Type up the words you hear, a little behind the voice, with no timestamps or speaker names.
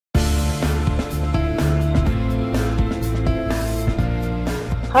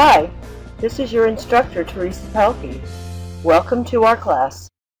Hi, this is your instructor, Teresa Pelkie. Welcome to our class.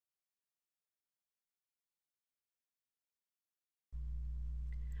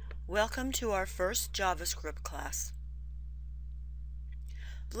 Welcome to our first JavaScript class.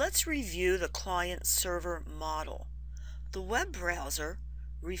 Let's review the client-server model. The web browser,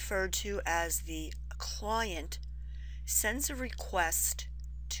 referred to as the client, sends a request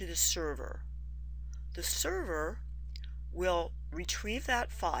to the server. The server will retrieve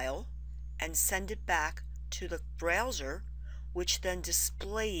that file and send it back to the browser, which then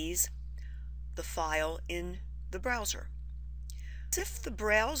displays the file in the browser. If the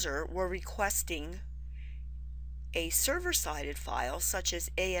browser were requesting a server-sided file such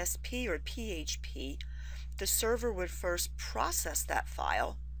as ASP or PHP, the server would first process that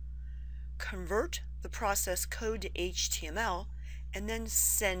file, convert the process code to HTML, and then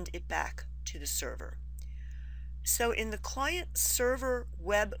send it back to the server. So in the client-server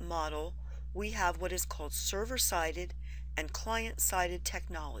web model, we have what is called server-sided and client-sided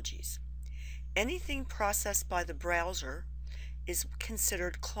technologies. Anything processed by the browser is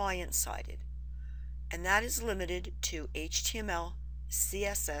considered client-sided, and that is limited to HTML,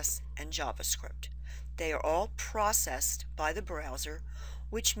 CSS, and JavaScript. They are all processed by the browser,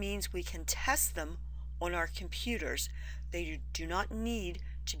 which means we can test them on our computers. They do not need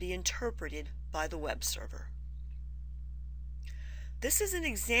to be interpreted by the web server. This is an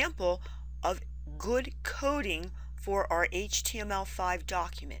example of good coding for our HTML5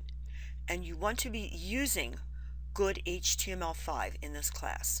 document, and you want to be using good HTML5 in this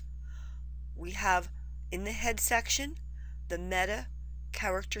class. We have in the head section, the meta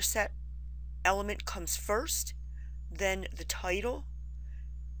character set element comes first, then the title,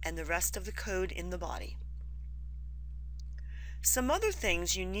 and the rest of the code in the body. Some other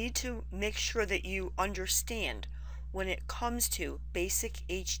things you need to make sure that you understand when it comes to basic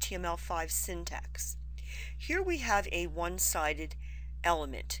HTML5 syntax. Here we have a one-sided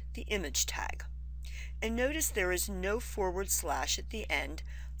element, the image tag. And notice there is no / at the end.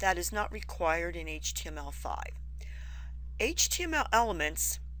 That is not required in HTML5. HTML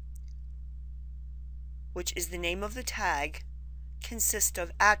elements, which is the name of the tag, consist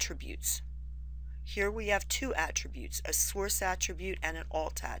of attributes. Here we have two attributes, a source attribute and an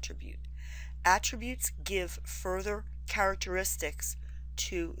alt attribute. Attributes give further characteristics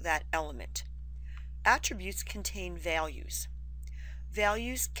to that element. Attributes contain values.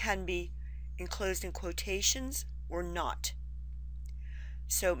 Values can be enclosed in quotations or not.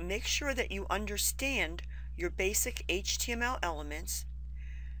 So make sure that you understand your basic HTML elements,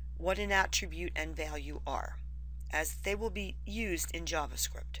 what an attribute and value are, as they will be used in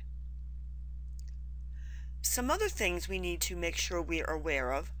JavaScript. Some other things we need to make sure we are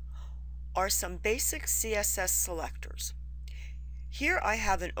aware of are some basic CSS selectors. Here I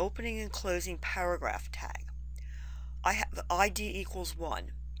have an opening and closing paragraph tag. I have ID equals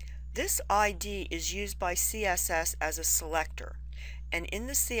 1. This ID is used by CSS as a selector, and in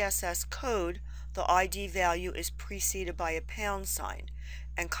the CSS code, the ID value is preceded by a £,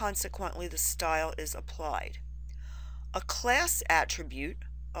 and consequently the style is applied. A class attribute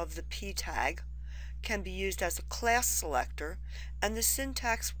of the P tag can be used as a class selector, and the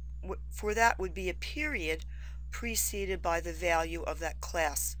syntax for that would be a period preceded by the value of that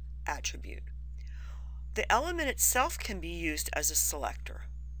class attribute. The element itself can be used as a selector.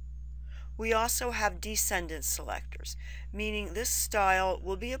 We also have descendant selectors, meaning this style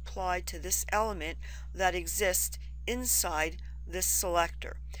will be applied to this element that exists inside this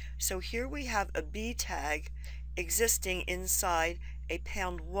selector. So here we have a B tag existing inside a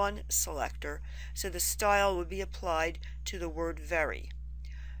 £1 selector, so the style would be applied to the word very.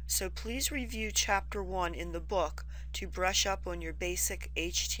 So please review Chapter 1 in the book to brush up on your basic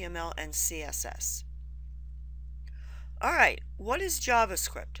HTML and CSS. Alright, what is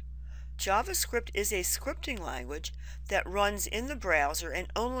JavaScript? JavaScript is a scripting language that runs in the browser and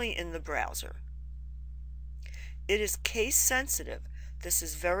only in the browser. It is case sensitive. This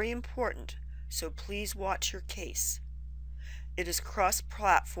is very important, so please watch your case. It is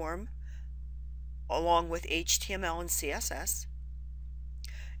cross-platform along with HTML and CSS.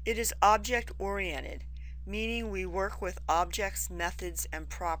 It is object-oriented, meaning we work with objects, methods, and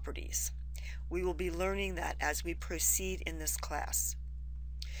properties. We will be learning that as we proceed in this class.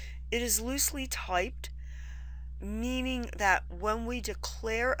 It is loosely typed, meaning that when we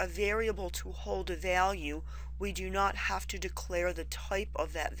declare a variable to hold a value, we do not have to declare the type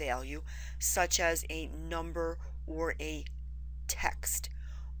of that value, such as a number or a text.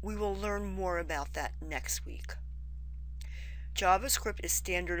 We will learn more about that next week. JavaScript is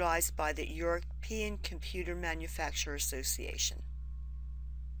standardized by the European Computer Manufacturers Association.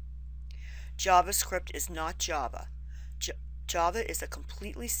 JavaScript is not Java. Java is a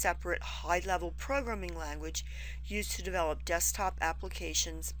completely separate high-level programming language used to develop desktop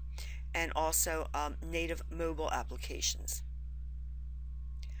applications and also native mobile applications.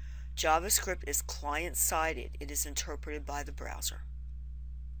 JavaScript is client-sided. It is interpreted by the browser.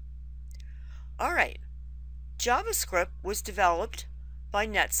 Alright, JavaScript was developed by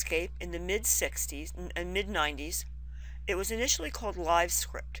Netscape in the mid-60s and mid-90s. It was initially called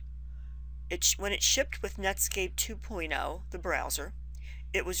LiveScript. When it shipped with Netscape 2.0, the browser,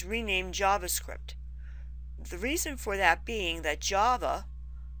 it was renamed JavaScript. The reason for that being that Java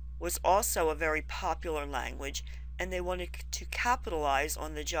was also a very popular language, and they wanted to capitalize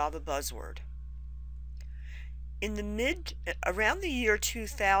on the Java buzzword. Around the year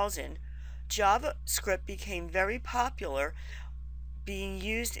 2000, JavaScript became very popular, being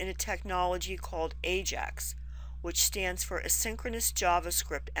used in a technology called AJAX, which stands for Asynchronous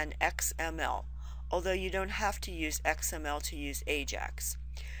JavaScript and XML, although you don't have to use XML to use AJAX.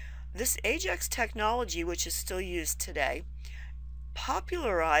 This AJAX technology, which is still used today,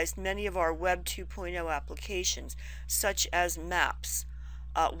 popularized many of our Web 2.0 applications, such as maps.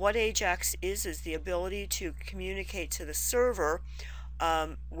 What AJAX is the ability to communicate to the server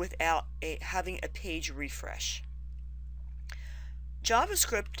without having a page refresh.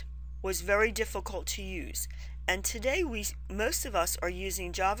 JavaScript was very difficult to use, and today most of us are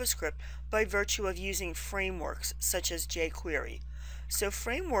using JavaScript by virtue of using frameworks such as jQuery. So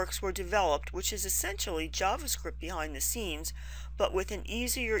frameworks were developed, which is essentially JavaScript behind the scenes, but with an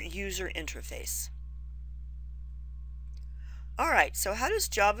easier user interface. Alright, so how does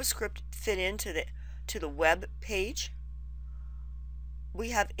JavaScript fit into the web page?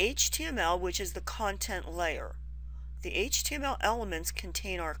 We have HTML, which is the content layer. The HTML elements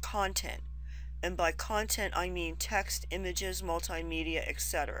contain our content, and by content I mean text, images, multimedia,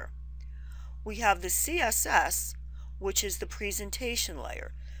 etc. We have the CSS, which is the presentation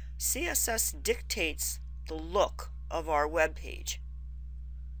layer. CSS dictates the look of our web page.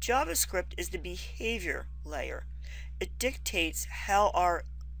 JavaScript is the behavior layer. It dictates how our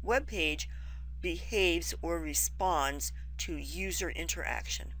web page behaves or responds to user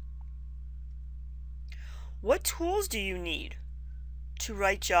interaction. What tools do you need to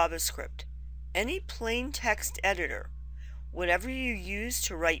write JavaScript? Any plain text editor. Whatever you use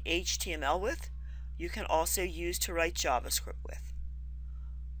to write HTML with, you can also use to write JavaScript with.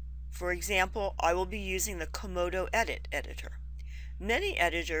 For example, I will be using the Komodo Edit editor. Many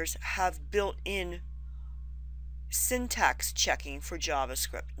editors have built-in syntax checking for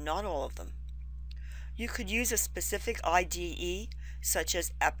JavaScript, not all of them. You could use a specific IDE, such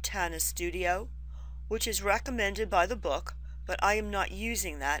as Aptana Studio, which is recommended by the book, but I am not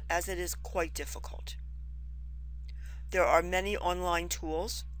using that as it is quite difficult. There are many online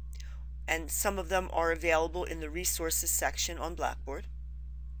tools, and some of them are available in the resources section on Blackboard.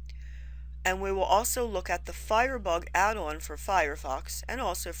 And we will also look at the Firebug add-on for Firefox and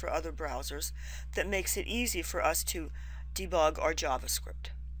also for other browsers that makes it easy for us to debug our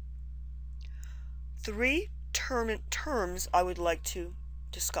JavaScript. Three terms I would like to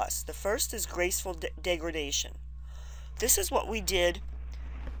discuss. The first is graceful degradation. This is what we did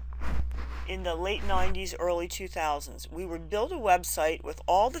in the late 90s, early 2000s. We would build a website with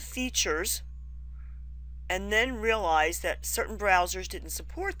all the features and then realize that certain browsers didn't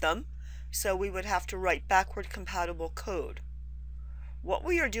support them, so we would have to write backward compatible code. What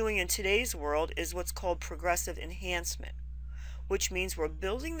we are doing in today's world is what's called progressive enhancement, which means we're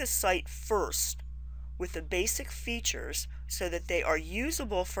building the site first with the basic features so that they are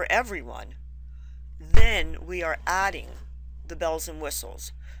usable for everyone. Then we are adding the bells and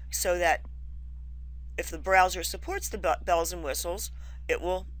whistles so that if the browser supports the bells and whistles, it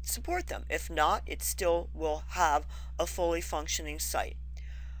will support them. If not, it still will have a fully functioning site.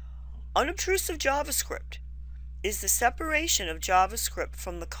 Unobtrusive JavaScript is the separation of JavaScript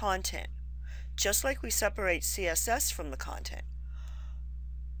from the content, just like we separate CSS from the content.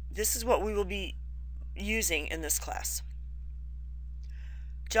 This is what we will be using in this class.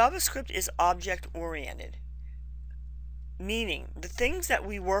 JavaScript is object-oriented, meaning the things that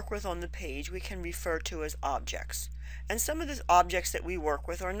we work with on the page we can refer to as objects. And some of the objects that we work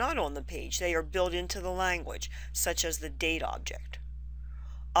with are not on the page. They are built into the language, such as the date object.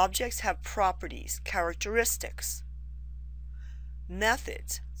 Objects have properties, characteristics,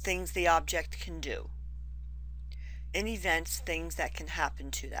 methods, things the object can do, and events, things that can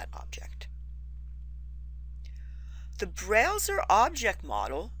happen to that object. The browser object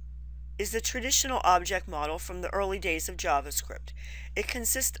model is the traditional object model from the early days of JavaScript. It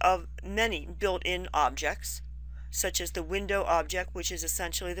consists of many built-in objects such as the window object, which is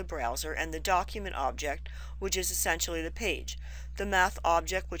essentially the browser, and the document object, which is essentially the page. The math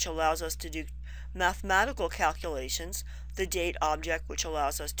object, which allows us to do mathematical calculations, the date object, which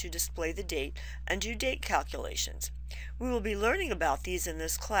allows us to display the date and do date calculations. We will be learning about these in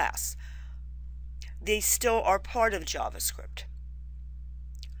this class. They still are part of JavaScript.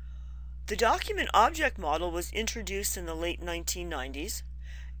 The document object model was introduced in the late 1990s,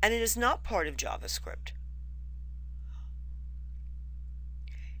 and it is not part of JavaScript.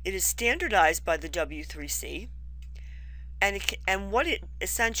 It is standardized by the W3C, and what it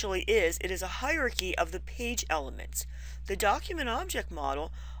essentially is, it is a hierarchy of the page elements. The document object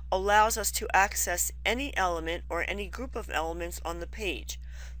model allows us to access any element or any group of elements on the page.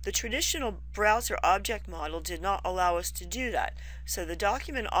 The traditional browser object model did not allow us to do that, so the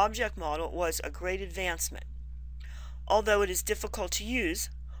document object model was a great advancement, although it is difficult to use,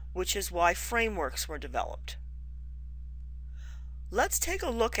 which is why frameworks were developed. Let's take a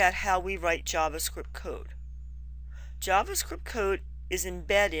look at how we write JavaScript code. JavaScript code is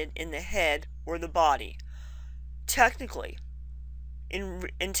embedded in the head or the body. Technically,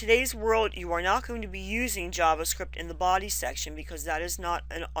 in today's world, you are not going to be using JavaScript in the body section because that is not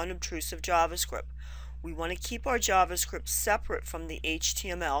an unobtrusive JavaScript. We want to keep our JavaScript separate from the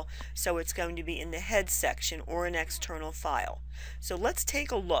HTML, so it's going to be in the head section or an external file. So let's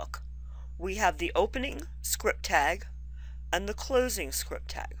take a look. We have the opening script tag and the closing script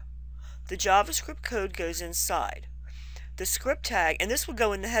tag. The JavaScript code goes inside. The script tag, and this will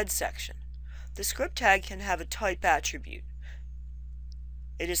go in the head section. The script tag can have a type attribute.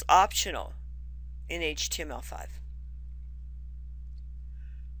 It is optional in HTML5.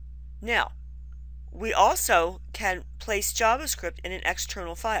 Now, we also can place JavaScript in an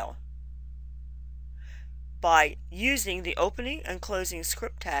external file by using the opening and closing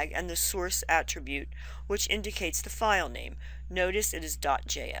script tag and the source attribute, which indicates the file name. Notice it is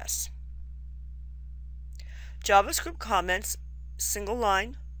 .js. JavaScript comments, single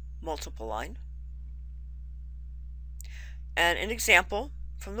line, multiple line, and an example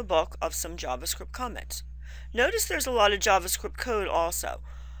from the book of some JavaScript comments. Notice there's a lot of JavaScript code also.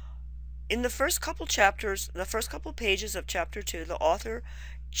 In the first couple chapters, the first couple pages of chapter 2, the author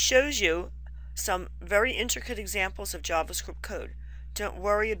shows you some very intricate examples of JavaScript code. Don't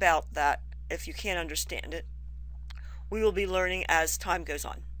worry about that if you can't understand it. We will be learning as time goes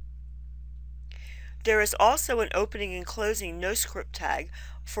on. There is also an opening and closing no script tag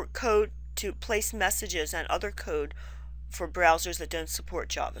for code to place messages and other code for browsers that don't support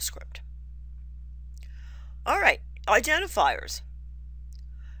JavaScript. Alright, identifiers.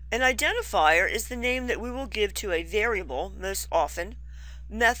 An identifier is the name that we will give to a variable, most often,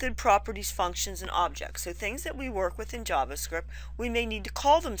 method, properties, functions, and objects. So things that we work with in JavaScript, we may need to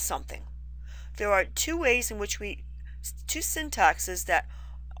call them something. There are two syntaxes that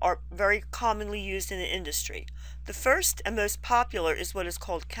are very commonly used in the industry. The first and most popular is what is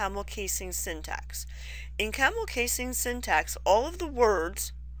called camel casing syntax. In camel casing syntax, all of the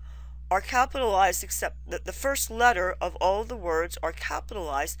words are capitalized except that the first letter of all of the words are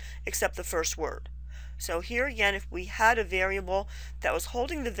capitalized except the first word. So here again, if we had a variable that was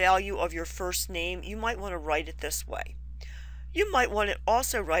holding the value of your first name, you might want to write it this way. You might want to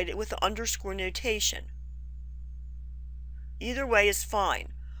also write it with the underscore notation. Either way is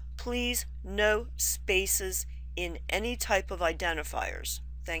fine. Please, no spaces in any type of identifiers.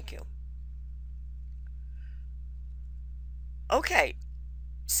 Thank you. Okay,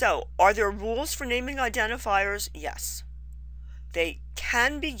 so are there rules for naming identifiers? Yes. They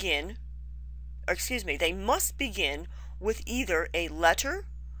must begin with either a letter,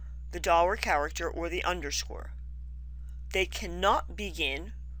 the dollar character, or the underscore. They cannot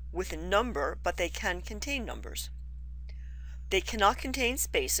begin with a number, but they can contain numbers. They cannot contain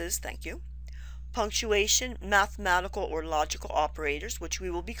spaces, thank you, punctuation, mathematical or logical operators, which we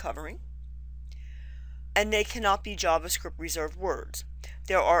will be covering, and they cannot be JavaScript reserved words.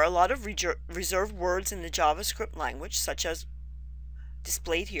 There are a lot of reserved words in the JavaScript language, such as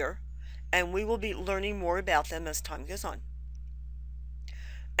displayed here, and we will be learning more about them as time goes on.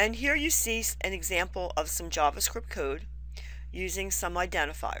 And here you see an example of some JavaScript code using some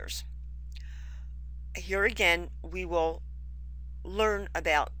identifiers. Here again, we will learn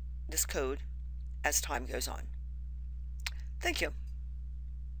about this code as time goes on. Thank you.